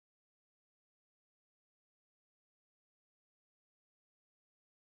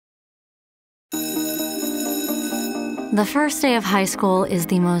The first day of high school is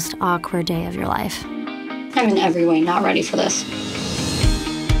the most awkward day of your life. I'm in every way not ready for this.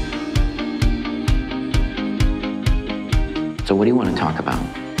 So what do you want to talk about?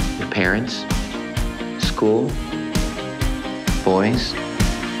 Your parents? School? Boys?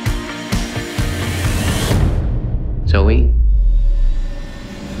 Zoe?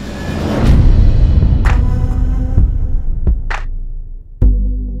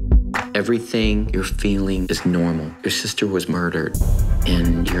 Everything you're feeling is normal. Your sister was murdered,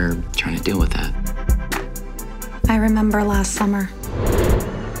 and you're trying to deal with that. I remember last summer.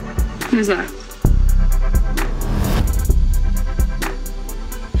 Who's that?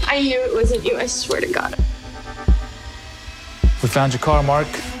 I knew it wasn't you, I swear to God. We found your car, Mark.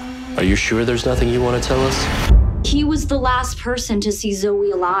 Are you sure there's nothing you want to tell us? He was the last person to see Zoe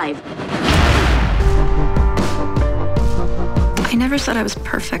alive. I never said I was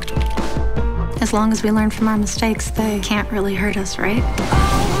perfect. As long as we learn from our mistakes, they can't really hurt us, right?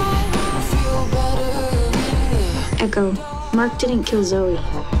 Echo, Mark didn't kill Zoe.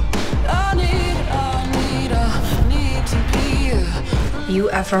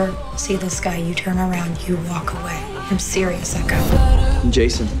 You ever see this guy, you turn around, you walk away. I'm serious, Echo. I'm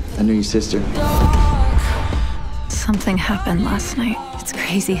Jason. I knew your sister. Something happened last night. It's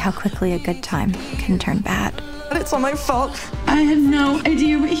crazy how quickly a good time can turn bad. It's all my fault. I had no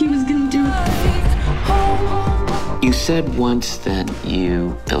idea what he was gonna do. You said once that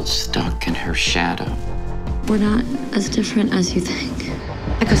you felt stuck in her shadow. We're not as different as you think.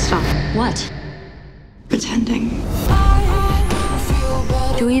 Echo, stop. What? Pretending.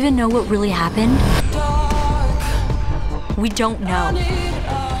 Do we even know what really happened? We don't know.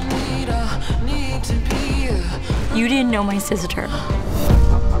 You didn't know my sister.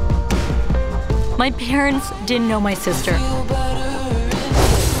 My parents didn't know my sister.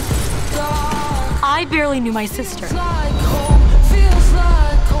 I barely knew my sister.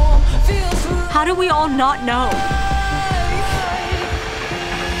 How do we all not know?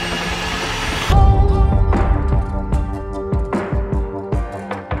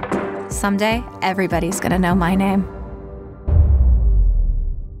 Someday, everybody's gonna know my name.